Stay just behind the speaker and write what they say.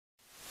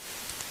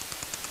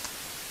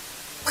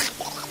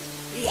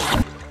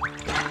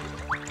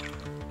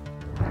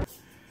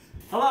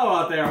Hello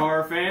out there,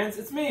 horror fans.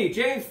 It's me,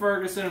 James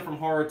Ferguson from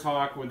Horror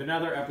Talk with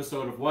another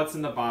episode of What's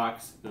in the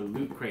Box, the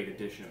Loot Crate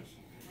Edition.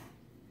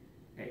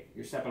 Hey,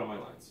 you're stepping on my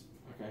lines.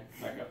 Okay,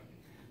 back up.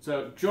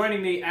 So,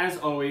 joining me, as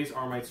always,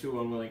 are my two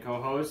unwilling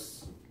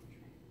co-hosts.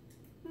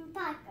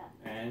 Parker.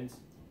 And?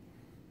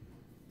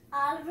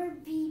 Oliver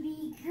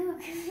Baby Goo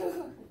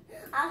Goo.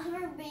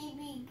 Oliver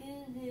Baby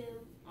Goo Goo.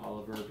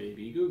 Oliver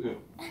Baby Goo Goo.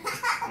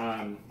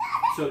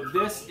 So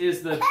this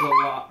is the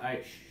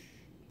July...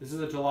 This is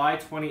a July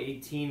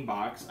 2018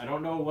 box. I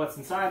don't know what's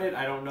inside it.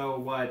 I don't know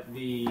what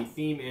the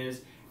theme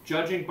is.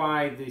 Judging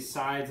by the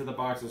sides of the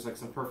box, there's like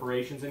some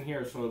perforations in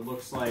here, so it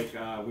looks like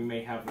we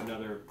may have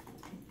another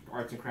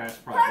arts and crafts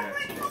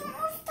project.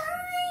 Almost time.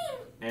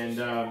 And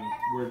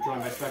we're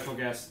joined by special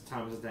guest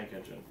Thomas the Tank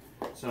Engine.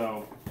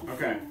 So,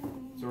 okay.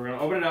 So we're gonna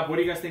open it up. What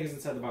do you guys think is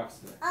inside the box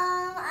today?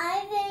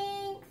 I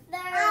think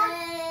there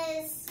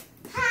is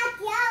hot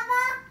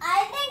lava.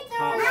 I think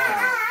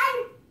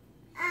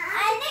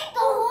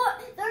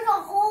there's a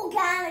whole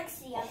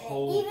galaxy of it. A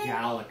whole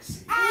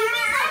galaxy. Even the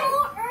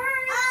whole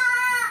Earth.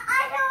 I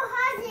know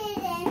horses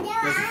and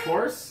there's a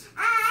horse.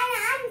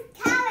 I'm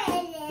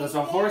covered. There's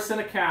a horse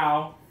and a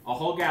cow, a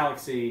whole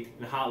galaxy,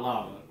 and hot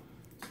lava.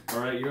 All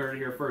right, you heard it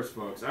here first,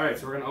 folks. All right,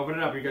 so we're gonna open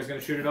it up. Are you guys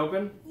gonna shoot it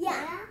open?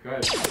 Yeah. Go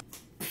ahead.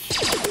 Pew,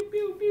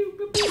 pew, pew,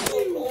 pew, pew,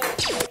 pew.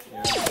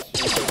 Yeah, we'll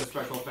do the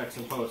special effects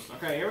in post.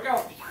 Okay, here we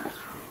go.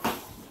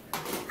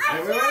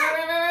 Wait.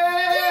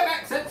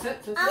 Back. Sit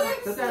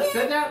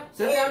down.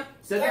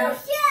 Sit down.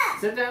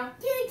 Sit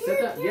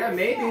down. Yeah,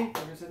 maybe.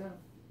 Okay, sit down.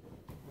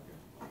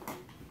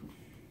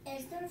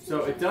 Okay.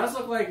 So it does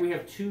look like we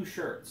have two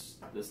shirts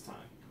this time.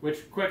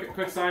 Which quick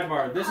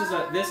sidebar. This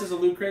is a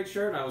Loot Crate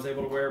shirt. I was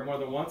able to wear it more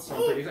than once, so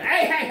I'm pretty excited.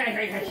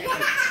 Hey!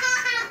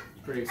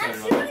 Pretty excited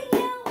about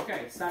that.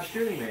 Okay, stop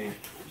shooting me.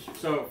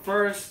 So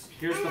first,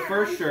 here's the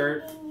first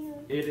shirt.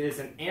 It is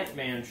an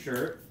Ant-Man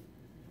shirt.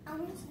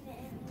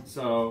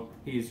 So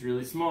he's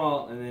really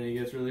small and then he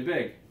gets really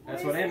big.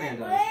 That's what Ant-Man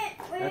does.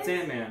 That's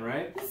Ant-Man,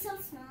 right? He's so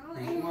small.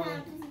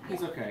 Well,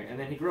 he's okay. And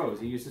then he grows.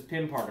 He uses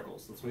pin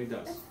particles. That's what he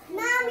does.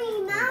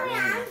 Mommy,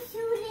 I'm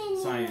shooting.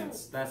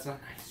 Science. That's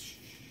not nice.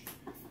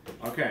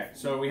 Okay,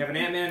 so we have an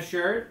Ant-Man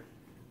shirt.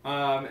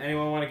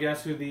 Anyone want to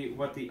guess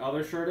what the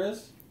other shirt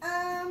is?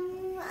 I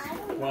don't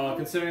know. Well,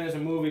 considering there's a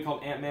movie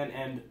called Ant-Man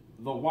and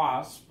the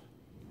Wasp.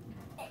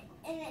 And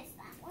it's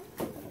that one?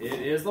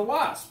 It is the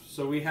Wasp.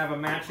 So we have a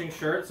matching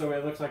shirt. So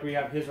it looks like we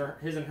have his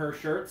and her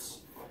shirts.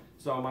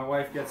 So my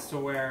wife gets to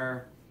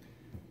wear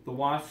the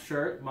Wasp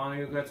shirt.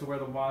 Mommy gets to wear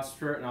the Wasp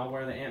shirt, and I'll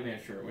wear the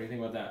Ant-Man shirt. What do you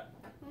think about that?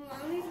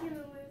 Mommy's gonna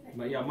wear that.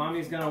 But yeah,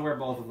 Mommy's gonna wear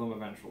both of them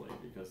eventually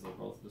because they're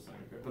both the same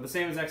shirt. But the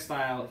same exact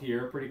style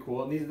here, pretty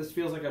cool. And this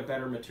feels like a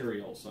better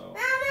material, so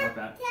not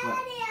bad. Daddy,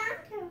 I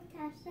can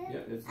touch it.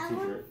 Yeah, it's a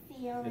t-shirt.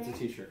 It's a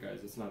t-shirt,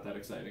 guys. It's not that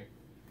exciting.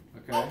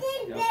 Okay.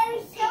 It's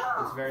very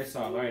soft. It's very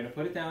soft. All right, now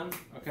put it down.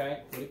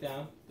 Okay, put it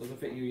down. Doesn't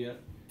fit you yet.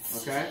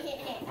 Okay.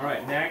 All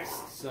right,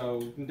 next.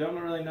 So we don't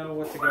really know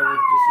what to go with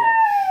just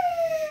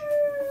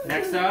yet.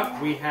 Next up,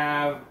 we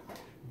have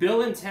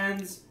Bill and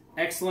Ted's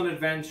Excellent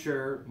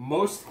Adventure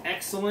Most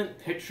Excellent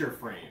Picture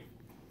Frame.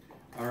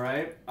 All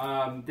right.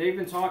 They've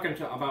been talking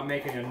about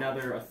making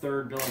a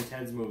third Bill and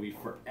Ted's movie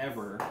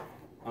forever.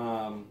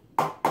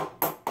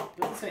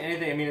 Doesn't say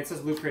anything. I mean, it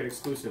says Loot Crate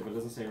exclusive, but it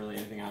doesn't say really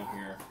anything on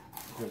here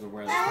in terms of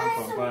where that's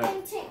come from.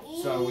 But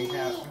so we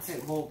have. Okay,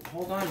 well,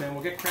 hold on, man.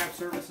 We'll get craft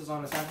services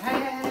on this.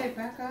 Hey,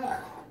 back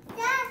up.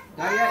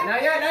 Not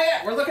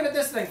yet. We're looking at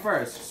this thing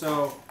first.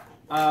 So,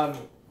 on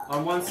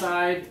one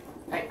side.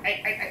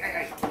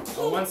 Hey.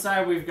 On one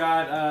side, we've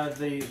got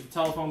the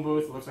telephone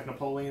booth. It looks like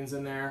Napoleon's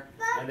in there.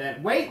 And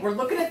then, wait, we're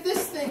looking at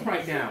this thing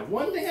right now.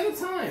 One thing at a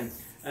time.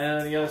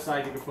 And on the other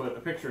side, you can put a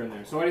picture in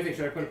there. So what do you think?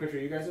 Should I put a picture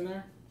of you guys in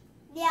there?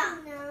 Yeah.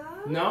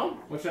 No?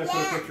 What should I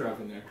put a picture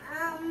of in there?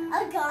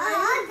 A gun.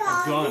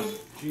 A gun.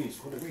 Jeez,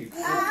 what are we?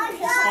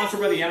 Sponsored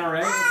by the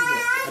NRA?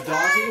 A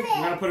doggy?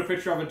 We're going to put a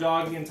picture of a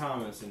doggy and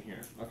Thomas in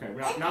here. Okay,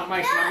 not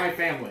my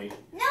family.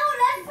 No,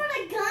 let's put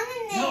a gun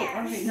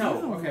in there.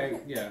 No. Okay,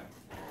 yeah.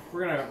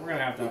 We're gonna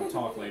have to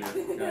talk later,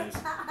 guys.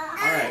 All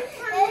right.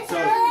 So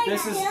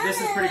this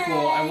is pretty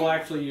cool. I will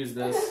actually use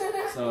this,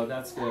 so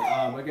that's good.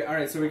 Okay, all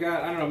right. So we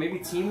got, I don't know, maybe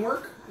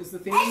teamwork is the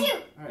theme. All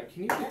right.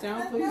 Can you get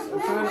down, please? I'm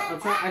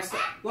trying.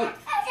 Look,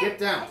 get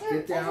down,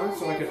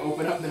 so I can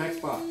open up the next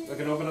box. I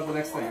can open up the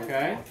next thing.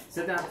 Okay.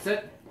 Sit down.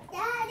 Sit.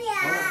 Daddy,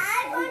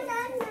 I want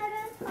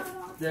another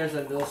puzzle. There's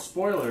a little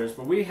spoilers,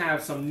 but we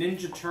have some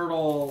Ninja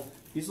Turtle.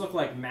 These look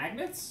like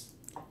magnets.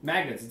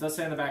 Magnets. It does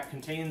say on the back,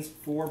 contains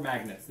 4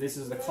 magnets. This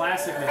is the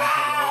classic Ninja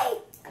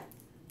Turtle.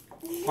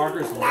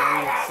 Parker's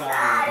very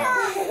excited.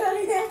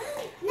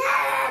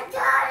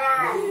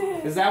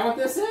 Is that what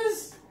this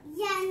is?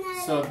 Yeah,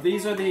 no. So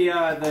these are the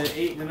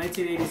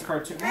 1980s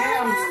cartoon.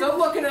 Yeah, I'm still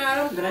looking at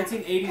them. The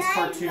 1980s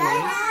cartoon.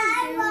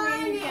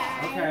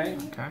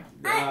 Okay.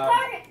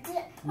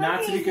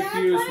 Not to be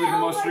confused with the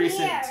most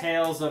recent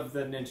Tales of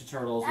the Ninja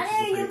Turtles, which is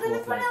a pretty cool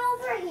thing.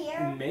 Over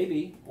here?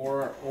 Maybe,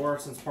 or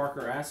since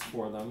Parker asked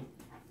for them.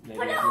 Maybe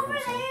Put it I'll over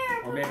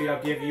there. Or maybe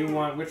I'll give you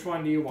one. Which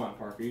one do you want,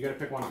 Parker? You gotta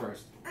pick one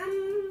first.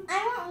 I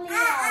want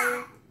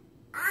Leo.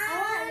 I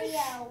want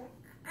Leo.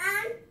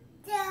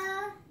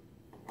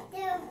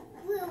 The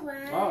blue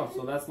one. Oh,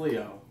 so that's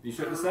Leo. You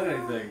shouldn't have said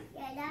anything.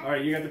 Yeah,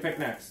 Alright, you got to pick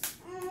next.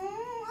 I want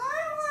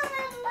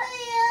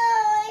Leo.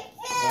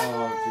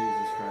 Oh,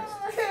 Jesus Christ.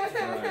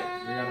 Alright,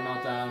 we got a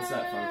meltdown on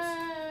set, folks.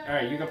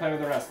 Alright, you can play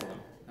with the rest of them.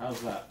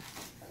 How's that?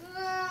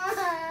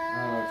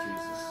 Oh,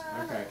 Jesus.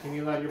 Okay, can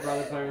you let your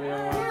brother play with the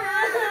other one?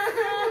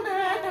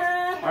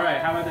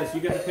 Alright, how about this?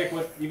 You get to pick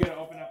what, you get to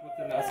open up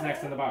what's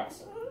next in the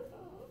box.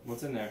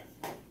 What's in there?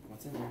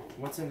 What's in there?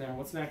 What's in there?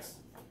 What's next?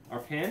 Our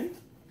pin?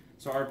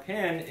 So our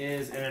pin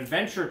is an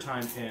Adventure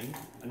Time pin.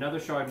 Another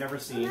show I've never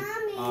seen.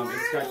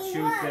 It's got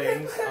 2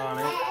 things on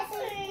it.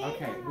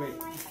 Okay, wait.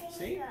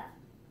 See?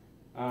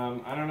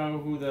 I don't know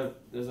who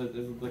there's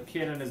the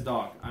kid and his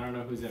dog. I don't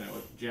know who's in it.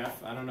 With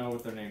Jeff. I don't know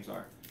what their names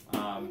are.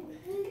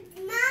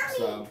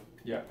 So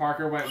yeah,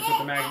 Parker went and put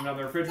the magnet on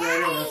the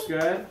refrigerator. That's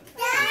good.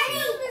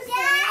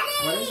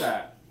 What is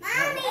that?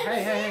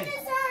 Hey.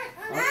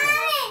 Okay.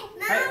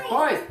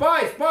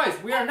 Hey, boys,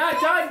 we are not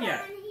done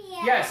yet.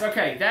 Yes,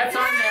 okay, that's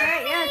on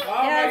there. Yes,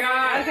 oh my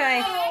God.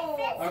 Okay.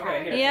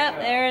 Okay, here. Yep,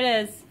 there it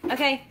is.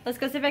 Okay, let's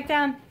go sit back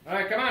down. All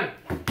right, come on,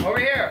 over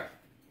here.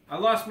 I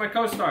lost my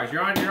co-stars.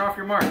 You're off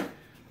your mark.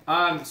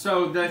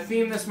 So the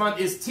theme this month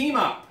is team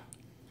up.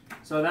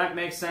 So that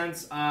makes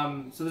sense.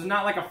 So there's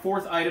not like a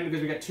 4th item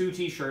because we got 2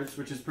 T-shirts,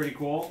 which is pretty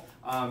cool.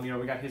 We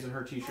got his and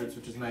her T-shirts,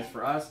 which is nice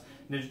for us.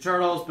 Ninja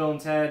Turtles, Bill and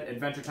Ted,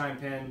 Adventure Time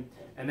pin,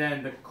 and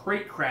then the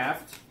Crate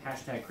Craft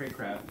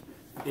 #CrateCraft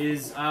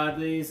is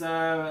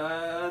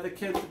the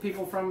kids,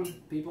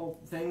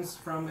 things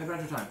from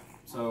Adventure Time.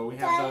 So we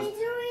have those.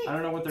 I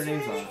don't know what their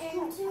names are.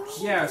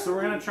 Yeah, so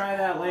we're gonna try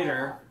that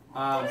later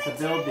to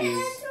build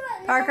these.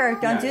 Parker,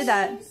 don't do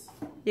that.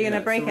 You're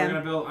gonna break so him. We're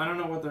gonna build. I don't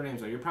know what their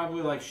names are. You're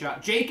probably like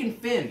Jake and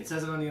Finn. It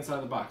says it on the inside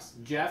of the box.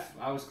 Jeff,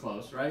 I was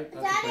close, right?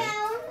 That's the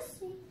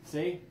thing.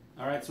 See?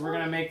 All right, so we're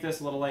gonna make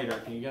this a little later.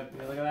 Can you get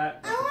look at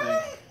that? That's the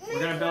thing.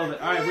 We're gonna build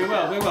it. All right, we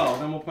will.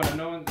 Then we'll put it.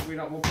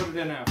 We'll put it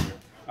in after.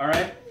 All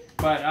right,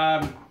 but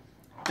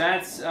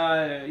that's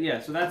yeah.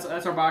 So that's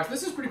our box.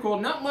 This is pretty cool.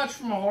 Not much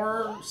from a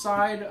horror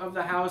side of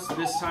the house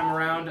this time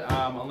around,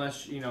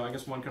 unless I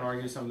guess one can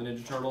argue some of the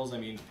Ninja Turtles. I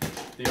mean,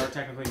 they are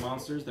technically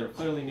monsters. They're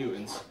clearly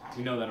mutants.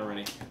 We know that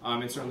already.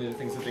 And certainly the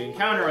things that they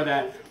encounter are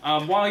that.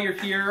 While you're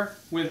here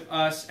with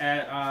us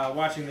at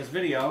watching this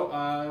video,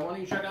 why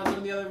don't you check out some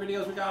of the other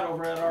videos we got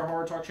over at our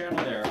Horror Talk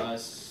channel there.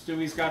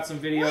 Stewie's got some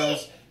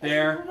videos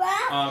there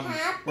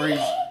where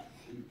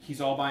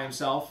he's all by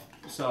himself.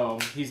 So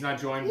he's not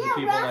joined with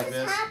people like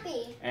this.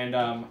 Happy. And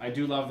I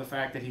do love the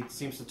fact that he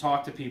seems to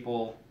talk to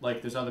people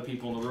like there's other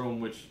people in the room,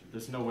 which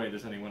there's no way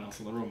there's anyone else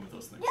in the room with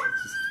those things.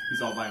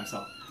 He's all by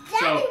himself.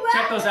 So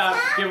check those out.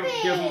 Give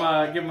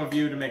him a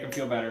view to make him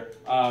feel better.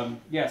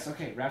 Yes,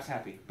 okay, Raph's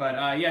happy.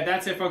 But yeah,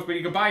 that's it, folks. But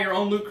you can buy your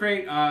own Loot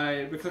Crate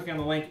by clicking on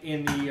the link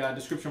in the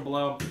description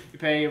below. You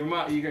pay every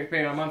month. You can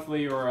pay a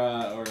monthly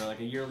or like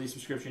a yearly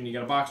subscription. You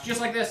get a box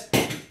just like this.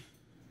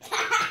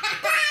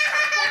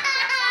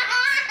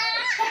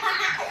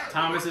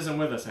 Thomas isn't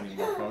with us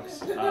anymore, folks.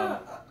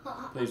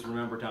 Please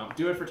remember Tom.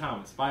 Do it for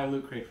Thomas. Buy a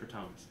Loot Crate for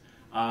Thomas.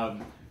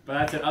 But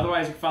that's it.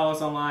 Otherwise, you can follow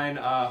us online,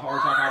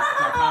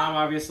 horrortalk.com,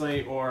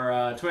 obviously,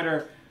 or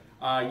Twitter,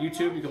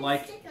 YouTube. You can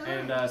like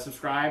and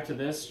subscribe to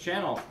this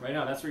channel right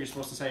now. That's what you're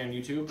supposed to say on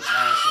YouTube. So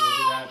we'll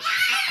do that.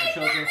 My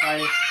children are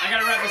fighting. I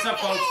gotta wrap this up,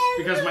 folks,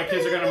 because my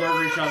kids are gonna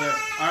murder each other.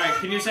 All right,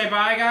 can you say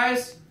bye,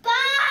 guys?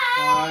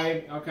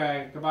 Bye.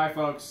 Okay. Goodbye,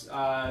 folks.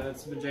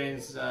 That's been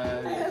Jane's.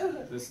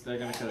 They're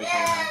gonna kill each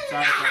other now.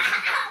 Sorry, folks.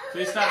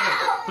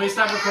 Please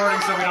stop recording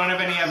so we don't have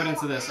any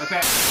evidence of this.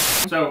 Okay.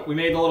 So we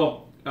made the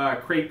little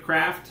crate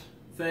craft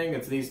thing.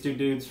 It's these 2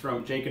 dudes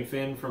from Jake and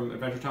Finn from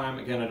Adventure Time.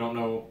 Again, I don't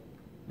know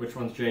which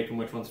one's Jake and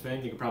which one's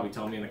Finn. You can probably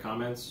tell me in the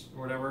comments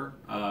or whatever.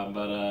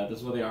 But this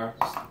is what they are.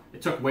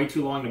 It took way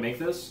too long to make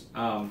this,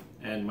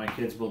 and my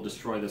kids will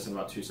destroy this in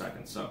about 2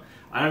 seconds. So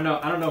I don't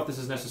know if this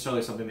is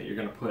necessarily something that you're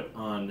gonna put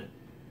on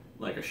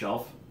like a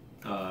shelf,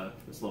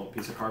 this little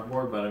piece of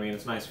cardboard, but I mean,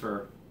 it's nice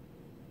for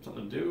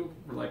something to do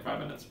for like 5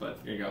 minutes, but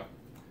here you go.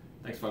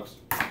 Thanks, folks.